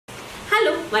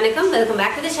Hello, welcome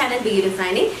back to the channel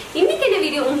Whitening. இன்னைக்கு இந்த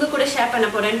video உங்க கூட ஷேர் பண்ண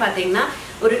போறேன்னு பாத்தீங்கன்னா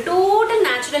ஒரு டோட்டல்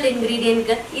நேச்சுரல்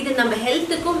இன்கிரிடியன்ட் இது நம்ம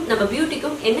ஹெல்த்துக்கும் நம்ம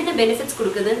பியூட்டிக்கும் என்னென்ன பெனிஃபிட்ஸ்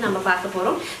கொடுக்குதுன்னு நம்ம பார்க்க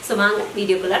போறோம். சோ வாங்க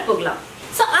வீடியோக்குள்ள போகலாம்.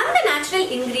 சோ அந்த நேச்சுரல்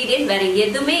இன்கிரிடியன்ட் வேற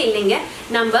எதுவுமே இல்லைங்க.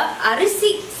 நம்ம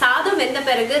அரிசி சாதம் வெந்த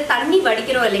பிறகு தண்ணி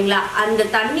வடிக்கிறோம் இல்லைங்களா,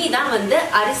 அந்த தண்ணி தான் வந்து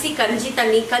அரிசி கஞ்சி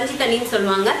தண்ணின்னு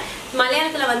சொல்லுவாங்க.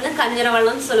 மலையாளத்துல வந்து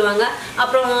கஞ்சரவளம்னு சொல்லுவாங்க.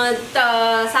 அப்புறம்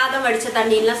சாதம் வடிச்ச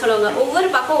தண்ணின்லாம் சொல்லுவாங்க. ஒவ்வொரு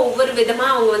பக்கம் ஒவ்வொரு விதமா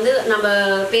அவங்க வந்து நம்ம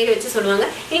பேர் வச்சு சொல்லுவாங்க.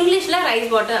 இங்கிலீஷ்ல ரைஸ்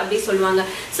வாட்டர் அப்படி சொல்லுவாங்க.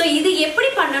 ஸோ இது எப்படி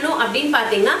பண்ணணும் அப்படின்னு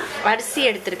பாத்தீங்கன்னா, அரிசி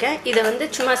எடுத்திருக்கேன். இதை வந்து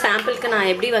சும்மா சாம்பிளுக்கு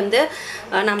நான்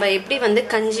நம்ம எப்படி வந்து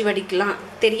கஞ்சி வடிக்கலாம்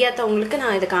தெரியாதவங்களுக்கு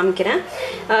நான் இதை காமிக்கிறேன்.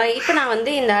 இப்போ நான்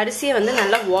வந்து இந்த அரிசியை வந்து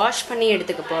நல்லா வாஷ் பண்ணி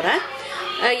எடுத்துக்க போறேன்.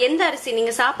 எந்த அரிசி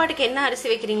நீங்கள் சாப்பாட்டுக்கு என்ன அரிசி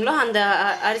வைக்கிறீங்களோ அந்த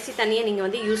அரிசி தண்ணியை நீங்கள்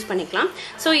வந்து யூஸ் பண்ணிக்கலாம்.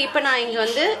 ஸோ இப்போ நான் இங்கே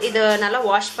வந்து இதை நல்லா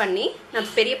வாஷ் பண்ணி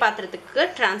நான் பெரிய பாத்திரத்துக்கு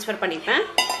ட்ரான்ஸ்ஃபர் பண்ணிப்பேன்.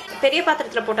 பெரிய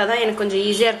பாத்திரத்தில் போட்டால் தான் எனக்கு கொஞ்சம்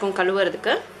ஈஸியாக இருக்கும்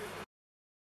கழுவுறதுக்கு.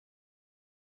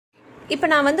 இப்போ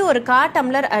நான் வந்து ஒரு 1/4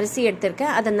 டம்ளர் அரிசி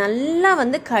எடுத்திருக்கேன். அதை நல்லா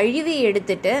வந்து கழுவி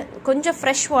எடுத்துட்டு கொஞ்சம்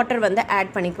ஃப்ரெஷ் வாட்டர் வந்து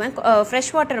ஆட் பண்ணிக்குவேன். ஃப்ரெஷ்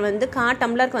வாட்டர் வந்து 1/4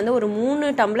 டம்ளருக்கு வந்து ஒரு 3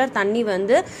 டம்ளர் தண்ணி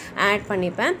வந்து ஆட்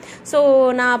பண்ணிப்பேன். ஸோ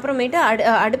நான் அப்புறமேட்டு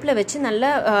அடுப்பில் வச்சு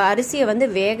நல்லா அரிசியை வந்து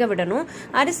வேக விடணும்.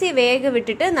 அரிசியை வேக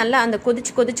விட்டுட்டு நல்லா அந்த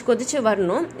கொதிச்சு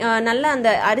வரணும். நல்லா அந்த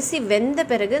அரிசி வெந்த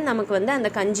பிறகு நமக்கு வந்து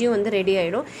அந்த கஞ்சியும் வந்து ரெடி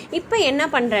ஆகிடும். இப்போ என்ன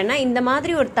பண்ணுறேன்னா, இந்த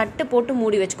மாதிரி ஒரு தட்டு போட்டு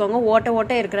மூடி வச்சுக்கோங்க.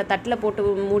 ஓட்ட இருக்கிற தட்டில் போட்டு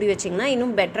மூடி வச்சிங்கன்னா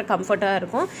இன்னும் பெட்டர் கம்ஃபர்ட்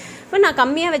இருக்கும். இப்போ நான்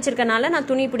கம்மியாக வச்சிருக்கனால நான்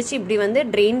துணி பிடிச்சி இப்படி வந்து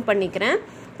ட்ரெயின் பண்ணிக்கிறேன்.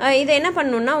 இதை என்ன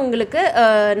பண்ணணும்னா, உங்களுக்கு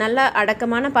நல்ல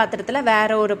அடக்கமான பாத்திரத்தில்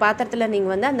வேற ஒரு பாத்திரத்தில்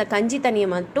நீங்கள் வந்து அந்த கஞ்சி தண்ணியை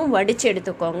மட்டும் வடித்து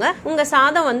எடுத்துக்கோங்க. உங்கள்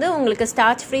சாதம் வந்து உங்களுக்கு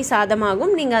ஸ்டார்ச் ஃப்ரீ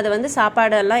சாதமாகும். நீங்கள் அதை வந்து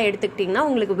சாப்பாடெல்லாம் எடுத்துக்கிட்டிங்கன்னா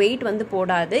உங்களுக்கு வெயிட் வந்து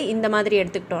போடாது. இந்த மாதிரி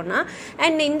எடுத்துக்கிட்டோன்னா.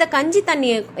 அண்ட் இந்த கஞ்சி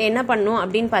தண்ணியை என்ன பண்ணும்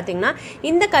அப்படின்னு பார்த்தீங்கன்னா,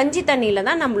 இந்த கஞ்சி தண்ணியில்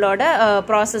தான் நம்மளோட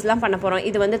ப்ராசஸ்லாம் பண்ண போகிறோம்.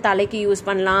 இது வந்து தலைக்கு யூஸ்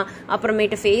பண்ணலாம்,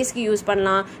 அப்புறமேட்டு ஃபேஸ்க்கு யூஸ்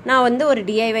பண்ணலாம். நான் வந்து ஒரு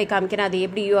DIY காமிக்கிறேன், அது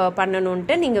எப்படி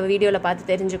பண்ணணுன்ட்டு நீங்கள் வீடியோவில்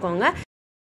பார்த்து தெரிஞ்சுக்கோங்க.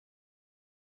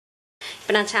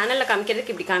 இப்போ நான் சேனலில்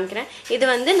காமிக்கிறதுக்கு இப்படி காமிக்கிறேன். இது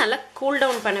வந்து நல்லா கூல்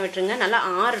டவுன் பண்ண விட்டுருங்க, நல்லா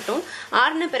ஆறட்டும்.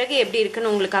 ஆறின பிறகு எப்படி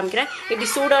இருக்குன்னு உங்களுக்கு காமிக்கிறேன். இப்படி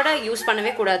சூடோட யூஸ்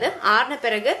பண்ணவே கூடாது. ஆறின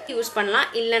பிறகு யூஸ் பண்ணலாம்.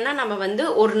 இல்லைன்னா நம்ம வந்து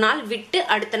ஒரு நாள் விட்டு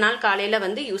அடுத்த நாள் காலையில்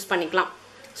வந்து யூஸ் பண்ணிக்கலாம்.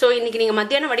 ஸோ இன்னைக்கு நீங்கள்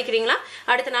மத்தியானம் வடிக்கிறீங்களா,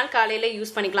 அடுத்த நாள் காலையில்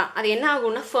யூஸ் பண்ணிக்கலாம். அது என்ன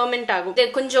ஆகும்னா ஃபர்மெண்ட் ஆகும்.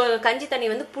 கொஞ்சம் கஞ்சி தண்ணி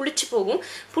வந்து புளிச்சு போகும்.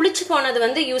 புளிச்சு போனது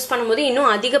வந்து யூஸ் பண்ணும்போது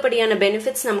இன்னும் அதிகப்படியான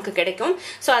பெனிஃபிட்ஸ் நமக்கு கிடைக்கும்.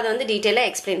 ஸோ அதை வந்து டீட்டெயிலாக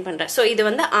எக்ஸ்பிளைன் பண்ணுறேன். ஸோ இது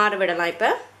வந்து ஆற விடலாம்.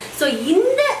 இப்போ ஸோ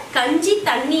இந்த கஞ்சி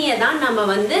தண்ணியை தான் நம்ம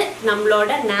வந்து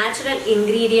நம்மளோட நேச்சுரல்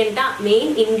இன்கிரீடியண்டா,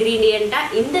 மெயின் இன்கிரீடியண்டா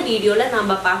இந்த வீடியோல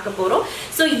நம்ம பார்க்க போறோம்.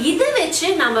 ஸோ இதை வச்சு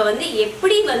நம்ம வந்து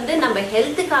எப்படி வந்து நம்ம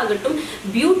ஹெல்த்துக்காகட்டும்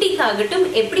பியூட்டிக்காகட்டும்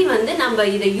எப்படி வந்து நம்ம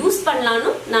இதை யூஸ்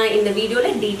பண்ணலாம்னு நான் இந்த வீடியோல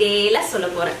டீட்டெயிலா சொல்ல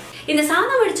போறேன். இந்த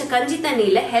சாதம் வடிச்ச கஞ்சி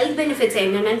தண்ணியில ஹெல்த் பெனிஃபிட்ஸ்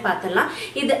என்னென்னு பார்த்தலாம்.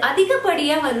 இது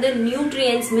அதிகப்படியா வந்து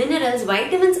நியூட்ரியன்ஸ், மினரல்ஸ்,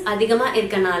 வைட்டமின்ஸ் அதிகமா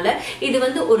இருக்கனால இது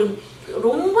வந்து ஒரு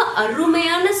ரொம்ப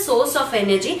அருமையான சோர்ஸ் ஆஃப்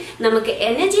எனர்ஜி. நமக்கு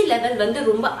எனர்ஜி லெவல் வந்து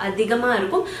ரொம்ப அதிகமா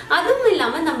இருக்கும். அதுவும்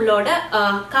இல்லாம நம்மளோட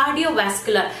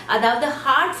கார்டியோவாஸ்குலர், அதாவது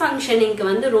ஹார்ட் ஃபங்க்ஷனிங்க்கு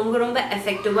வந்து ரொம்ப ரொம்ப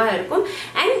எஃபெக்டிவா இருக்கும்.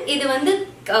 அண்ட் இது வந்து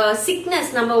சிக்னஸ்,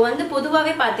 நம்ம வந்து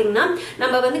பொதுவாகவே பார்த்தீங்கன்னா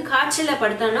நம்ம வந்து காய்ச்சல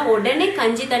படுத்தோம்னா உடனே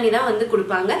கஞ்சி தண்ணி தான் வந்து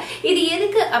கொடுப்பாங்க. இது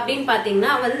எதுக்கு அப்படின்னு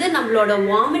பார்த்தீங்கன்னா வந்து நம்மளோட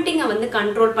வாமிட்டிங்கை வந்து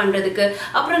கண்ட்ரோல் பண்றதுக்கு,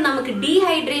 அப்புறம் நமக்கு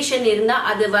டீஹைட்ரேஷன் இருந்தா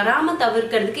அது வராம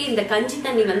தவிர்க்கிறதுக்கு இந்த கஞ்சி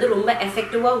தண்ணி வந்து ரொம்ப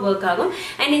எஃபெக்டிவா ஒர்க் ஆகும்.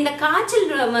 அண்ட் இந்த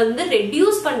காய்ச்சல் வந்து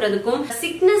ரெடியூஸ் பண்றதுக்கும்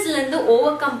சிக்னஸ்ல இருந்து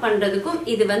ஓவர் கம் பண்றதுக்கும்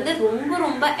இது வந்து ரொம்ப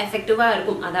ரொம்ப எஃபெக்டிவா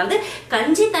இருக்கும். அதாவது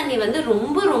கஞ்சி தண்ணி வந்து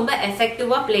ரொம்ப ரொம்ப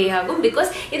எஃபெக்டிவா பிளே ஆகும்.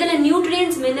 பிகாஸ் இதுல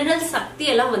நியூட்ரியன்ஸ், மினரல், சக்தி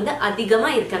எல்லாம் வந்து அதிகமா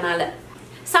இருக்கனால.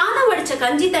 சாதம் வடிச்ச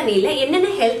கஞ்சி தண்ணியில என்னென்ன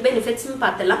ஹெல்த் பெனிஃபிட்ஸ்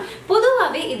பார்த்தலாம்.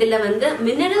 பொதுவாகவே இதுல வந்து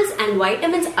மினரல்ஸ் அண்ட்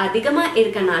வைட்டமின்ஸ் அதிகமா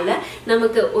இருக்கனால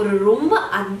நமக்கு ஒரு ரொம்ப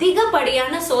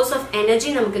அதிகப்படியான சோர்ஸ் ஆஃப் எனர்ஜி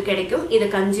நமக்கு கிடைக்கும் இதை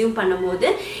கன்சியூம் பண்ணும்போது.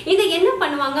 இதை என்ன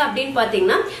பண்ணுவாங்க அப்படின்னு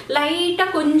பாத்தீங்கன்னா, லைட்டா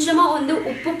கொஞ்சமா வந்து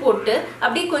உப்பு போட்டு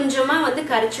அப்படியே கொஞ்சமா வந்து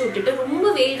கரைச்சி விட்டுட்டு ரொம்ப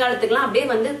வெயில் காலத்துக்குலாம் அப்படியே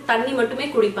வந்து தண்ணி மட்டுமே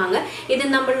குடிப்பாங்க. இது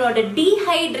நம்மளோட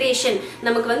டீஹைட்ரேஷன்,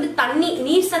 நமக்கு வந்து தண்ணி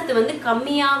நீர் சத்து வந்து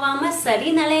கம்மியாவாம சரி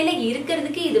நிலையில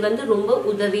இருக்கிறதுக்கு இது வந்து ரொம்ப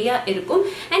உதவியா இருக்கும்.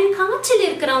 அண்ட் காய்ச்சல்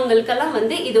இருக்கிறவங்களுக்கெல்லாம்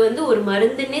வந்து இது வந்து ஒரு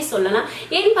மருந்துன்னே சொல்லலாம்.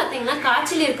 ஏன்னு பாத்தீங்கன்னா,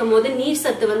 காய்ச்சல் இருக்கும் போது நீர்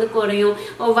சத்து வந்து குறையும்,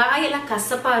 வாயெல்லாம்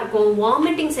கசப்பா இருக்கும்,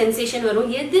 வாமிட்டிங் சென்சேஷன் வரும்,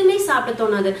 எதுவுமே சாப்பிட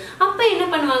தோணாது. அப்ப என்ன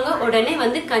பண்ணுவாங்க, உடனே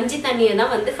வந்து கஞ்சி தண்ணியை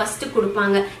தான் வந்து ஃபர்ஸ்ட்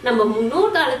கொடுப்பாங்க. நம்ம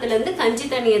முன்னோர் காலத்துல இருந்து கஞ்சி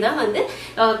தண்ணியை தான் வந்து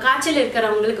காய்ச்சல்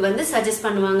இருக்கிறவங்களுக்கு வந்து சஜஸ்ட்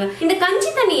பண்ணுவாங்க. இந்த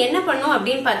கஞ்சி தண்ணி என்ன பண்ணும்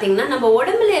அப்படின்னு பாத்தீங்கன்னா, நம்ம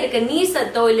உடம்புல இருக்க நீர்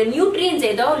சத்தோ இல்ல நியூட்ரியன்ஸ்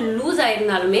ஏதோ லூஸ்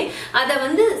ஆயிருந்தாலுமே அதை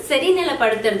வந்து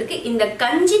சரிநிலைப்படுத்துறதுக்கு இந்த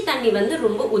கஞ்சி தண்ணி வந்து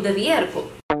ரொம்ப உதவியா இருக்கும்.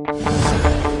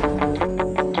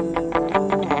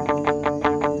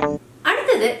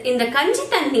 அடுத்தது இந்த கஞ்சி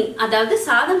தண்ணி, அதாவது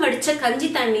சாதம் வடிச்ச கஞ்சி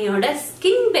தண்ணியோட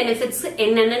ஸ்கின் பெனிஃபிட்ஸ்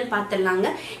என்னென்னு பாத்துடலாங்க.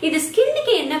 இது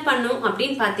ஸ்கின்னுக்கு என்ன பண்ணும்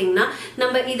அப்படின்னு பாத்தீங்கன்னா,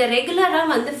 நம்ம இத ரெகுலரா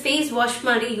வந்து ஃபேஸ் வாஷ்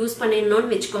மாதிரி யூஸ்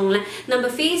பண்ணிடணும்னு வச்சுக்கோங்களேன். நம்ம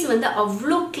ஃபேஸ் வந்து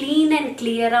அவ்வளோ கிளீன் அண்ட்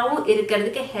கிளியராகவும்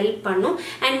இருக்கிறதுக்கு ஹெல்ப் பண்ணும்.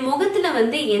 அண்ட் முகத்துல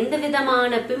வந்து எந்த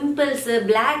விதமான pimples,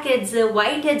 black heads,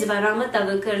 white heads வராம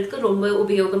தவிர்க்கிறதுக்கு ரொம்ப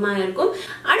உபயோகமா இருக்கும்.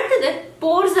 அடுத்தது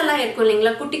போர்ஸ் எல்லாம் இருக்கும்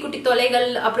இல்லைங்களா, குட்டி குட்டி தொலைகள்,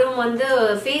 அப்புறம் வந்து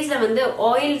ஃபேஸ்ல வந்து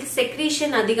ஆயில்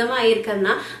செக்ரீஷன் அதிகமா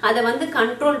இருக்குன்னா அதை வந்து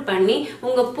கண்ட்ரோல் பண்ணி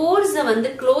உங்க போர்ஸ வந்து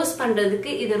க்ளோஸ்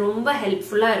பண்றதுக்கு இது ரொம்ப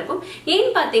ஹெல்ப்ஃபுல்லா இருக்கும். ஏன்னு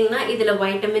பாத்தீங்கன்னா இதுல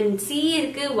வைட்டமின் சி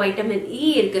இருக்கு, வைட்டமின்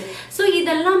இ இருக்கு. சோ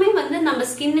இதெல்லாமே வந்து நம்ம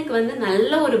ஸ்கின்னுக்கு வந்து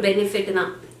நல்ல ஒரு பெனிஃபிட்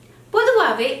தான்.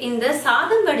 பொதுவாவே இந்த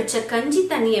சாதம் வடிச்ச கஞ்சி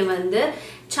தண்ணிய வந்து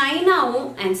சைனாவும்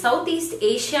அண்ட் சவுத் ஈஸ்ட்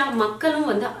ஏஷியா மக்களும்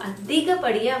வந்து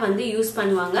அதிகப்படியா வந்து யூஸ்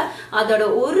பண்ணுவாங்க. அதோட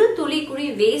ஒரு துளி குழி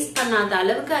வேஸ்ட் பண்ணாத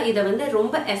அளவுக்கு இதை வந்து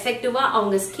ரொம்ப எஃபெக்டிவா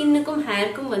அவங்க ஸ்கின்னுக்கும்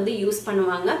ஹேருக்கும் வந்து யூஸ்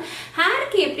பண்ணுவாங்க.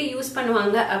 ஹேருக்கு எப்படி யூஸ்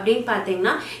பண்ணுவாங்க அப்படின்னு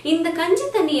பாத்தீங்கன்னா, இந்த கஞ்சி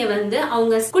தண்ணியை வந்து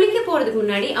அவங்க குளிக்க போறதுக்கு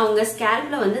முன்னாடி அவங்க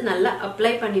ஸ்கேல்ப்ல வந்து நல்லா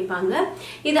அப்ளை பண்ணிப்பாங்க.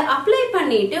 இதை அப்ளை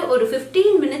பண்ணிட்டு ஒரு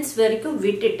 15 மினிட்ஸ் வரைக்கும்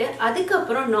விட்டுட்டு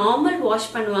அதுக்கப்புறம் நார்மல் வாஷ்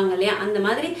பண்ணுவாங்க இல்லையா, அந்த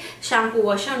மாதிரி ஷாம்பு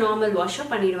வாஷோ நார்மல் வாஷோ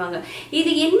பண்ணிடுவாங்க. இது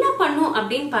என்ன பண்ணும்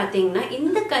அப்படின்னு பாத்தீங்கன்னா,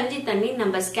 இந்த கஞ்சி தண்ணி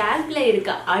நம்ம ஸ்கேல்ப்ல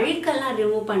இருக்க அழுக்கெல்லாம்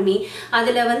ரிமூவ் பண்ணி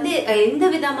அதுல வந்து எந்த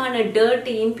விதமான டர்ட்,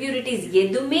 இம்பியூரிட்டிஸ்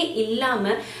எதுவுமே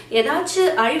இல்லாம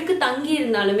ஏதாச்சும் அழுக்கு தங்கி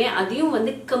இருந்தாலுமே அதையும்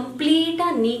வந்து கம்ப்ளீட்டா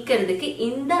நீக்கிறதுக்கு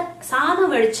இந்த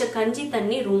சாதம் வடிச்ச கஞ்சி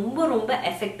தண்ணி ரொம்ப ரொம்ப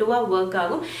எஃபெக்டிவா ஒர்க்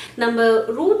ஆகும். நம்ம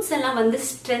ரூட்ஸ் எல்லாம் வந்து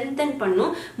ஸ்ட்ரென்தன்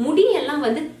பண்ணும். முடியெல்லாம்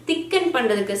வந்து திக்கன்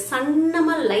பண்றதுக்கு,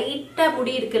 சன்னமா லைட்டா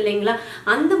முடி இருக்கு இல்லைங்களா,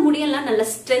 அந்த முடியெல்லாம் நல்லா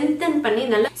ஸ்ட்ரென்தன் பண்ணி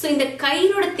நல்லா இந்த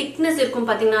கயிறோட திக்னஸ் இருக்கும்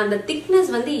பாத்தீங்கன்னா, அந்த திக்னஸ்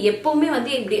வந்து எப்பவுமே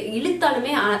வந்து இப்படி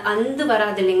இழுத்தாலுமே அந்து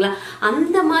வராது இல்லைங்களா,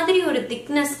 அந்த மாதிரி ஒரு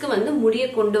திக்னஸ்க்கு வந்து முடிய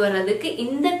கொண்டு வர்றதுக்கு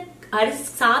இந்த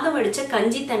சாதம் வடிச்ச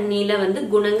கஞ்சி தண்ணியில வந்து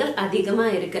குணங்கள் அதிகமா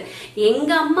இருக்கு.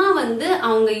 எங்க அம்மா வந்து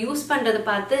அவங்க யூஸ் பண்றத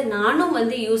பார்த்து நானும்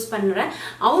வந்து யூஸ் பண்றேன்.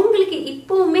 அவங்களுக்கு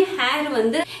இப்பவுமே ஹேர்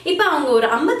வந்து இப்ப அவங்க ஒரு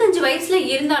 55 வயசுல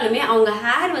இருந்தாலுமே அவங்க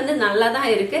ஹேர் வந்து நல்லா தான்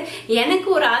இருக்கு. எனக்கு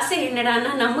ஒரு ஆசை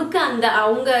என்னடான்னா, நமக்கு அந்த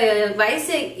அவங்க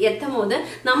வயசு எத்தும் போது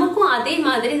நமக்கும் அதே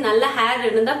மாதிரி நல்ல ஹேர்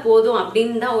இருந்தா போதும்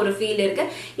அப்படின்னு தான் ஒரு ஃபீல் இருக்கு.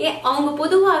 அவங்க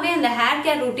பொதுவாவே அந்த ஹேர்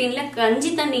கேர் ரூட்டீன்ல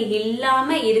கஞ்சி தண்ணி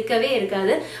இல்லாம இருக்கவே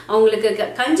இருக்காது. அவங்களுக்கு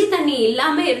கஞ்சி தண்ணி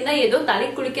இல்லாம இருந்தா ஏதோ தலை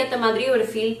குளிக்காத மாதிரி ஒரு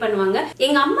ஃபீல் பண்ணுவாங்க.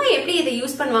 எங்க அம்மா எப்படி இதை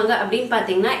யூஸ் பண்ணுவாங்க அப்படின்னு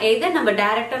பாத்தீங்கன்னா, ஏதோ நம்ம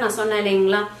டைரக்டா நான் சொன்னேன்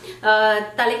இல்லைங்களா,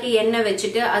 தலைக்கு எண்ணெய்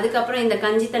வச்சுட்டு அதுக்கப்புறம் இந்த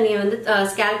கஞ்சி தண்ணியை வந்து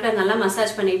ஸ்கேல்ப்ல நல்லா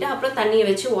மசாஜ் பண்ணிட்டு அப்புறம் தண்ணியை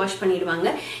வச்சு வாஷ் பண்ணிடுவாங்க.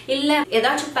 இல்ல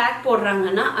ஏதாச்சும் பேக்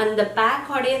போடுறாங்கன்னா அந்த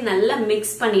பேக்கோடய நல்லா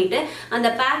மிக்ஸ் பண்ணிட்டு அந்த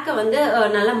பேக்கை வந்து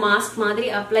நல்லா மாஸ்க் மாதிரி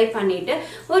அப்ளை பண்ணிட்டு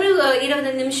ஒரு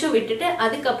 20 நிமிஷம் விட்டுட்டு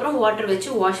அதுக்கப்புறம் வாட்டர்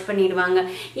வச்சு வாஷ் பண்ணிடுவாங்க.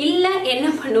 இல்ல என்ன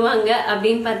பண்ணுவாங்க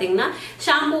அப்படின்னு பாத்தீங்கன்னா,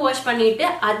 ஷாம்பு வாஷ் பண்ணிட்டு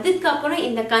அதுக்கப்புறம்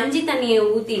இந்த கஞ்சி தண்ணியை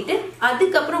ஊத்திட்டு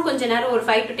அதுக்கப்புறம் கொஞ்ச நேரம் ஒரு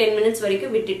 5 to 10 மினிட்ஸ்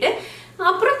வரைக்கும் விட்டுட்டு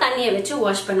அப்புறம் தண்ணியை வச்சு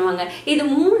வாஷ் பண்ணுவாங்க. இது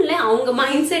மூணுல அவங்க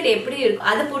மைண்ட் செட் எப்படி இருக்கும்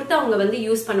அதை பொறுத்து அவங்க வந்து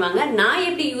யூஸ் பண்ணுவாங்க. நான்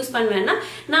எப்படி யூஸ் பண்ணுவேன்னா,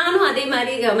 நானும் அதே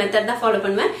மாதிரி மெத்தட் தான் ஃபாலோ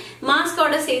பண்ணுவேன்.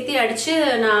 மாஸ்கோட சேர்த்து அடிச்சு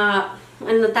நான்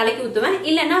தலைக்கு ஊத்துவேன்.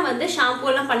 இல்லைன்னா வந்து ஷாம்பு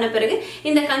எல்லாம் பண்ண பிறகு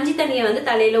இந்த கஞ்சி தண்ணியை வந்து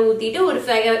தலையில ஊத்திட்டு ஒரு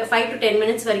 5 to 10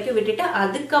 மினிட்ஸ் வரைக்கும் விட்டுட்டு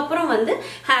அதுக்கப்புறம் வந்து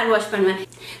ஹேர் வாஷ் பண்ணுவேன்.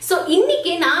 சோ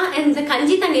இன்னைக்கு நான் இந்த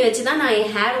கஞ்சி தண்ணி வச்சுதான் நான்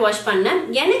என் ஹேர் வாஷ் பண்ணேன்.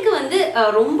 எனக்கு வந்து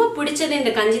ரொம்ப பிடிச்சது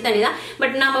இந்த கஞ்சி தண்ணி தான்.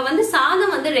 பட் நம்ம வந்து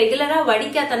சாதம் வந்து ரெகுலரா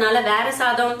வடிக்காதனால வேற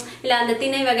சாதம் இல்ல அந்த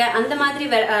திணை வகை அந்த மாதிரி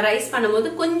ரைஸ் பண்ணும்போது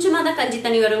கொஞ்சமா தான் கஞ்சி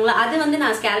தண்ணி வருங்களா, அது வந்து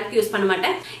நான் ஸ்கேல்ப் யூஸ் பண்ண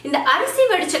மாட்டேன். இந்த அரிசி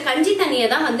வடிச்ச கஞ்சி தண்ணியை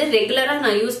தான் வந்து ரெகுலரா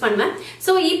நான் யூஸ் பண்ணுவேன்.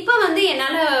 சோ இப்ப வந்து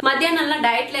என்னால மத்தியானம் எல்லாம்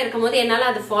டயட்ல இருக்கும் போது என்னால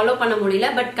அதை ஃபாலோ பண்ண முடியல.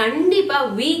 பட் கண்டிப்பா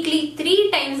வீக்லி 3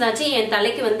 டைம்ஸ் ஆச்சு என்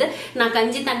தலைக்கு வந்து நான்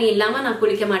கஞ்சி தண்ணி இல்லாம நான்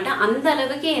குளிக்க மாட்டேன். அந்த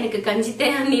அளவுக்கு எனக்கு கஞ்சி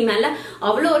தண்ணி மேல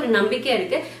அவ்வளவு ஒரு நம்பிக்கை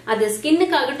இருக்கு. அது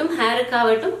ஸ்கின்னுக்காகட்டும்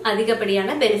ஹேருக்காகட்டும்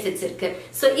அதிகப்படியான பெனிஃபிட்ஸ் இருக்கு.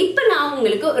 சோ இப்ப நான்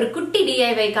உங்களுக்கு ஒரு குட்டி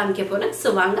DIY காமிக்க போறேன்.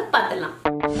 சோ வாங்க பாத்தலாம்.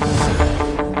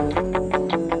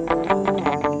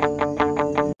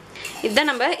 இதுதான்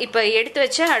நம்ம இப்போ எடுத்து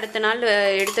வச்ச அடுத்த நாள்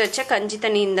எடுத்து வச்ச கஞ்சி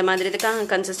தண்ணி இந்த மாதிரி இதுக்காக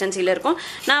கன்சிஸ்டன்சியில் இருக்கும்.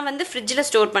 நான் வந்து ஃப்ரிட்ஜில்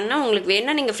ஸ்டோர் பண்ணேன். உங்களுக்கு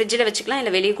வேணா நீங்கள் ஃப்ரிட்ஜில் வச்சுக்கலாம்,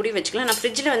 இல்லை வெளியே கூட வச்சுக்கலாம். நான்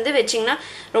ஃப்ரிட்ஜில் வந்து வச்சிங்கன்னா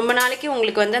ரொம்ப நாளைக்கு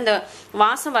உங்களுக்கு வந்து அந்த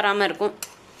வாசம் வராமல் இருக்கும்.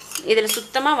 இதில்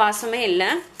சுத்தமாக வாசமே இல்லை.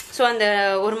 ஸோ அந்த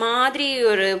ஒரு மாதிரி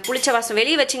ஒரு புளிச்ச வாசம்,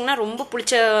 வெளியே வச்சிங்கன்னா ரொம்ப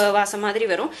புளிச்ச வாசம் மாதிரி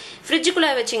வரும். ஃப்ரிட்ஜுக்குள்ளே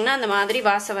வச்சிங்கன்னா அந்த மாதிரி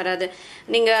வாசம் வராது.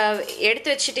 நீங்கள் எடுத்து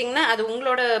வச்சிட்டிங்கன்னா அது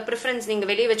உங்களோட ப்ரிஃபரன்ஸ். நீங்கள்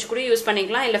வெளியே வச்சு கூட யூஸ்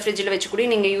பண்ணிக்கலாம், இல்லை ஃப்ரிட்ஜில் வச்சு கூட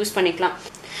நீங்கள் யூஸ் பண்ணிக்கலாம்.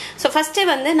 ஸோ ஃபஸ்ட்டே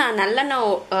வந்து நான்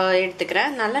நல்லெண்ணெய்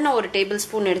எடுத்துக்கிறேன். நல்லெண்ணெய் ஒரு டேபிள்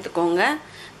ஸ்பூன் எடுத்துக்கோங்க.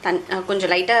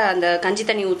 கொஞ்சம் லைட்டாக அந்த கஞ்சி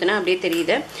தண்ணி ஊற்றுனா அப்படியே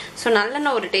தெரியுது. ஸோ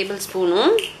நல்லெண்ணெய் ஒரு டேபிள்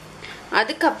ஸ்பூனும்,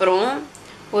 அதுக்கப்புறம்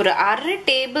ஒரு 1/2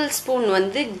 டேபிள் ஸ்பூன்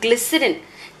வந்து கிளிசரின்.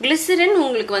 கிளிசரின்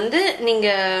உங்களுக்கு வந்து நீங்க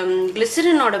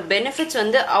கிளிசரினோட பெனிஃபிட்ஸ்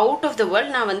வந்து அவுட் ஆஃப் த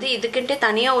வேர்ல்ட். நான் வந்து இதுக்கிட்டே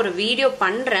தனியா ஒரு வீடியோ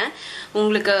பண்றேன்.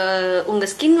 உங்களுக்கு உங்க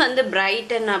ஸ்கின் வந்து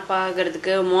பிரைட்டன் அப்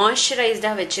ஆகிறதுக்கு,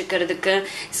 மாய்ஸ்சரைஸ்டா வச்சுக்கிறதுக்கு,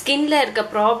 ஸ்கின்ல இருக்க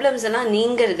ப்ராப்ளம்ஸ் எல்லாம்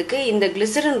நீங்கிறதுக்கு இந்த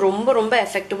கிளிசரின் ரொம்ப ரொம்ப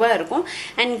எஃபெக்டிவா இருக்கும்.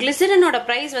 அண்ட் கிளிசரினோட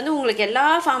பிரைஸ் வந்து உங்களுக்கு எல்லா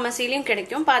ஃபார்மசிலையும்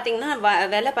கிடைக்கும். பாத்தீங்கன்னா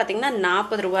விலை பாத்தீங்கன்னா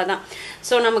 40 ரூபாய் தான்.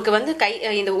 ஸோ நமக்கு வந்து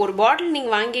இந்த ஒரு பாட்டில்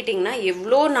நீங்க வாங்கிட்டீங்கன்னா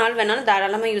எவ்வளோ நாள் வேணாலும்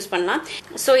தாராளமா யூஸ் பண்ணலாம்.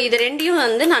 ஸோ இது ரெண்டையும்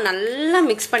வந்து நான் நல்லா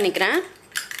மிக்ஸ் பண்ணிக்கிறேன்.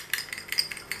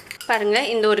 பாருங்க,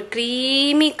 இந்த ஒரு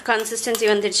க்ரீமி கன்சிஸ்டன்சி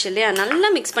வந்துடுச்சு இல்லையா? நல்லா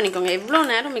மிக்ஸ் பண்ணிக்கோங்க. எவ்வளோ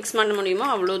நேரம் மிக்ஸ் பண்ண முடியுமோ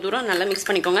அவ்வளோ தூரம் நல்லா மிக்ஸ்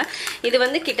பண்ணிக்கோங்க. இது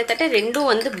வந்து கிட்டத்தட்ட ரெண்டும்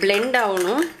வந்து பிளெண்ட்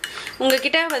ஆகணும்.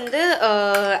 உங்ககிட்ட வந்து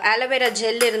ஆலோவேரா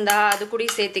ஜெல் இருந்தால் அது கூட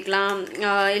சேர்த்திக்கலாம்,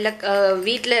 இல்லை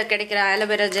வீட்டில் கிடைக்கிற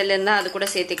ஆலோவேரா ஜெல் இருந்தால் அது கூட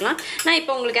சேர்த்திக்கலாம். நான்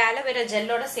இப்போ உங்களுக்கு ஆலோவேரா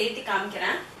ஜெல்லோட சேர்த்து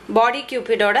காமிக்கிறேன். பாடி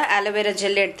கியூபிடோட ஆலோவேரா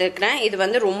ஜெல் எடுத்துக்கிறேன். இது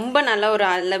வந்து ரொம்ப நல்ல ஒரு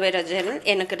ஆலோவேரா ஜெல்.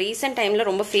 எனக்கு ரீசெண்ட் டைமில்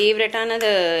ரொம்ப ஃபேவரட்டானது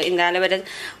இந்த ஆலோவேரா.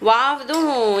 வாவதும்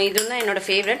இதுவும் தான் என்னோட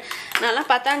ஃபேவரட். நான்லாம்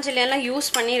பத்தாஞ்சலியெல்லாம் யூஸ்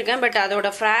பண்ணியிருக்கேன். பட்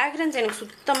அதோட ஃப்ராக்ரன்ஸ் எனக்கு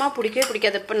சுத்தமாக பிடிக்கவே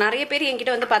பிடிக்காது. இப்போ நிறைய பேர்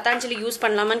என்கிட்ட வந்து பத்தாஞ்சலி யூஸ்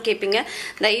பண்ணலாமான்னு கேட்பீங்க.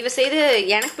 தயவு செய்து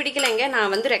எனக்கு பிடிக்கலைங்க,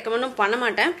 நான் வந்து ரெக்கமெண்டும் பண்ண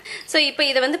மாட்டேன். ஸோ இப்போ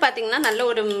இதை வந்து பார்த்தீங்கன்னா நல்ல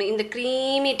ஒரு இந்த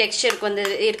க்ரீமி டெக்ஸ்சருக்கு வந்து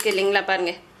இருக்குது இல்லைங்களா?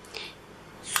 பாருங்கள்,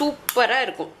 சூப்பராக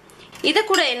இருக்கும். இதை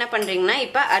கூட என்ன பண்ணுறீங்கன்னா,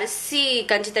 இப்போ அரிசி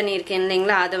கஞ்சி தண்ணி இருக்கு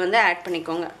இல்லைங்களா, அதை வந்து ஆட்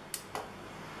பண்ணிக்கோங்க.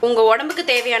 உங்கள் உடம்புக்கு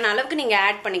தேவையான அளவுக்கு நீங்கள்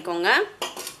ஆட் பண்ணிக்கோங்க.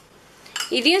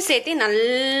 இதையும் சேர்த்து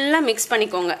நல்லா மிக்ஸ்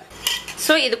பண்ணிக்கோங்க.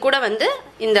 ஸோ இது கூட வந்து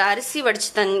இந்த அரிசி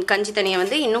வடிச்சு கஞ்சி தண்ணியை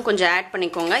வந்து இன்னும் கொஞ்சம் ஆட்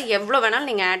பண்ணிக்கோங்க. எவ்வளோ வேணாலும்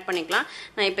நீங்கள் ஆட் பண்ணிக்கலாம்.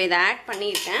 நான் இப்போ இதை ஆட்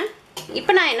பண்ணியிருக்கேன்.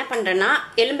 இப்போ நான் என்ன பண்ணுறேன்னா,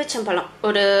 எலுமிச்சம்பழம்,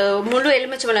 ஒரு முழு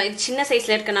எலுமிச்சம்பழம், இது சின்ன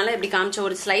சைஸில் இருக்கனால எப்படி காமிச்சேன்,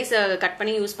 ஒரு ஸ்லைஸ் கட்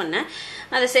பண்ணி யூஸ் பண்ணேன்.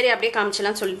 அதை சரி அப்படியே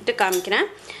காமிச்சலாம் சொல்லிட்டு காமிக்கிறேன்.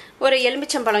 ஒரு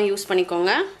எலுமிச்சம்பழம் யூஸ்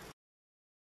பண்ணிக்கோங்க.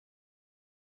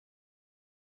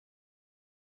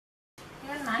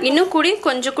 இன்னும் கூடி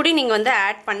கொஞ்சம் கூடி நீங்கள் வந்து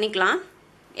ஆட் பண்ணிக்கலாம்.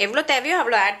 எவ்வளோ தேவையோ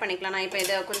அவ்வளோ ஆட் பண்ணிக்கலாம். நான் இப்போ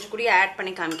இதை கொஞ்சம் கூடி ஆட்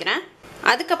பண்ணி காமிக்கிறேன்.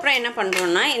 அதுக்கப்புறம் என்ன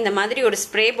பண்ணுறோன்னா, இந்த மாதிரி ஒரு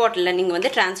ஸ்ப்ரே பாட்டிலில் நீங்கள்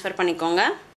வந்து ட்ரான்ஸ்ஃபர் பண்ணிக்கோங்க.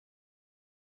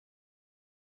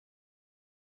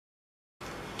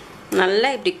 நல்லா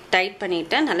இப்படி டைட்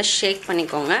பண்ணிவிட்டு நல்லா ஷேக்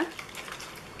பண்ணிக்கோங்க.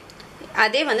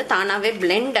 அதே வந்து தானாகவே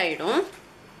பிளெண்ட் ஆகிடும்.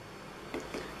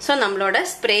 ஸோ நம்மளோட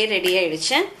ஸ்ப்ரே ரெடி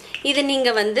ஆகிடுச்சு. இது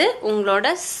நீங்கள் வந்து உங்களோட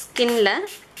ஸ்கின்ல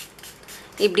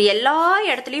இப்படி எல்லா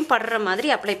இடத்துலையும் படுற மாதிரி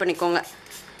அப்ளை பண்ணிக்கோங்க.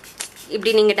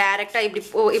 இப்படி நீங்கள் டைரெக்டாக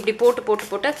இப்படி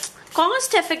போட்டு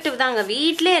காஸ்ட் எஃபெக்டிவ் தாங்க.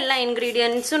 வீட்டிலே எல்லா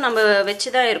இன்க்ரீடியன்ஸும் நம்ம வச்சு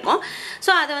தான் இருக்கோம். ஸோ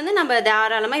அதை வந்து நம்ம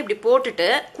தாராளமாக இப்படி போட்டுட்டு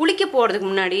குளிக்க போகிறதுக்கு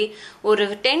முன்னாடி ஒரு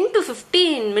 10 to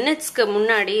 15 மினிட்ஸ்க்கு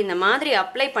முன்னாடி இந்த மாதிரி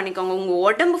அப்ளை பண்ணிக்கோங்க. உங்கள்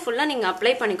உடம்பு ஃபுல்லாக நீங்கள்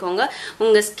அப்ளை பண்ணிக்கோங்க.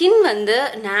 உங்கள் ஸ்கின் வந்து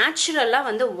நேச்சுரலாக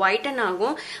வந்து ஒயிட்டன்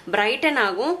ஆகும், பிரைட்டன்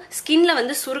ஆகும். ஸ்கின்ல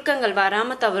வந்து சுருக்கங்கள்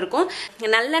வராமல் தவிர்க்கும்.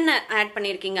 நல்லெண்ணெய் ஆட்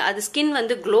பண்ணியிருக்கீங்க, அது ஸ்கின்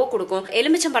வந்து க்ளோ கொடுக்கும்.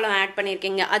 எலுமிச்சம்பழம் ஆட்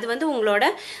பண்ணியிருக்கீங்க, அது வந்து உங்களோட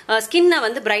ஸ்கின்னை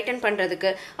வந்து பிரைட்டன்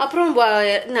பண்ணுறதுக்கு. அப்புறம்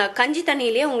கஞ்சி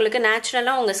தண்ணியிலேயே உங்களுக்கு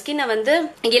நேச்சுரலாக உங்கள் ஸ்கின்னை வந்து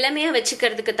இளமையாக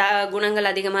வச்சுக்கிறதுக்கு குணங்கள்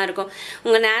அதிகமாக இருக்கும்.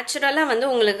 உங்கள் நேச்சுரலாக வந்து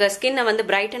உங்களுக்கு ஸ்கின்னை வந்து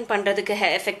பிரைட்டன் பண்ணுறதுக்கு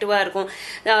எஃபெக்டிவாக இருக்கும்.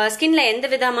 ஸ்கின்ல எந்த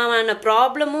விதமான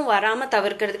ப்ராப்ளமும் வராமல்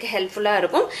தவிர்க்கிறதுக்கு ஹெல்ப்ஃபுல்லாக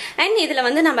இருக்கும். அண்ட் இதில்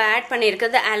வந்து நம்ம ஆட்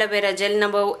பண்ணியிருக்கிறது ஆலோவேரா ஜெல்.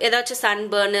 நம்ம ஏதாச்சும்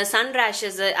சன்பர்னு, சன்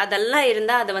ரேஷஸ் அதெல்லாம்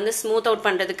இருந்தால் அதை வந்து ஸ்மூத் அவுட்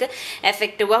பண்ணுறதுக்கு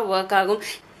எஃபெக்டிவாக ஒர்க் ஆகும்.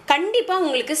 கண்டிப்பா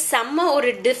உங்களுக்கு செம்ம ஒரு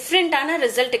டிஃப்ரெண்டான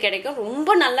ரிசல்ட் கிடைக்கும்.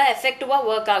 ரொம்ப நல்லா எஃபெக்டிவா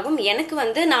ஒர்க் ஆகும். எனக்கு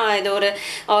வந்து நான் இது ஒரு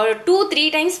 2-3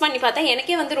 டைம்ஸ் பண்ணி பார்த்தேன்.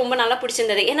 எனக்கே வந்து ரொம்ப நல்லா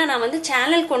பிடிச்சிருந்தது. ஏன்னா நான் வந்து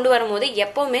சேனல் கொண்டு வரும்போது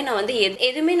எப்பவுமே நான் வந்து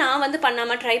எதுவுமே நான் வந்து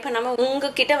பண்ணாம ட்ரை பண்ணாம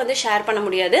உங்ககிட்ட வந்து ஷேர் பண்ண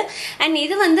முடியாது. அண்ட்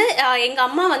இது வந்து எங்க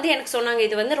அம்மா வந்து எனக்கு சொன்னாங்க,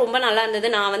 இது வந்து ரொம்ப நல்லா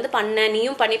இருந்தது, நான் வந்து பண்ணேன்,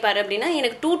 நீயும் பண்ணிப்பாரு அப்படின்னா.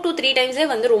 எனக்கு 2 to 3 டைம்ஸே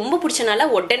வந்து ரொம்ப பிடிச்சனால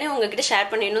உடனே உங்ககிட்ட ஷேர்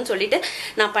பண்ணிடணும்னு சொல்லிட்டு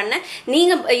நான் பண்ணேன்.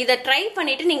 நீங்க இதை ட்ரை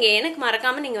பண்ணிட்டு நீங்க எனக்கு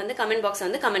மறக்காம நீங்க வந்து கமெண்ட் பாக்ஸ்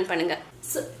வந்து கமெண்ட் பண்ணுங்க.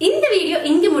 இந்த வீடியோ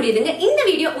இங்க முடியுதுங்க. இந்த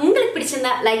வீடியோ உங்களுக்கு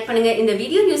பிடிச்சிருந்தா லைக் பண்ணுங்க. இந்த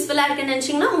வீடியோ யூஸ்ஃபுல்லா இருக்குன்னு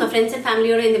நினைச்சீங்கன்னா உங்க ஃப்ரெண்ட்ஸ் அண்ட்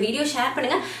ஃபேமிலியோட இந்த வீடியோ ஷேர்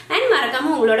பண்ணுங்க. அண்ட்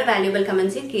மறக்காம உங்களோட வேல்யூபிள்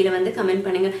கமெண்ட்ஸையும் கீழே வந்து கமெண்ட்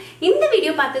பண்ணுங்க. இந்த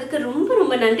வீடியோ பார்த்ததுக்கு ரொம்ப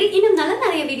ரொம்ப நன்றி. இன்னும் நல்ல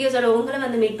நிறைய வீடியோஸோட உங்களை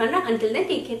வந்து மீட் பண்றேன். until then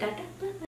take care, Tata.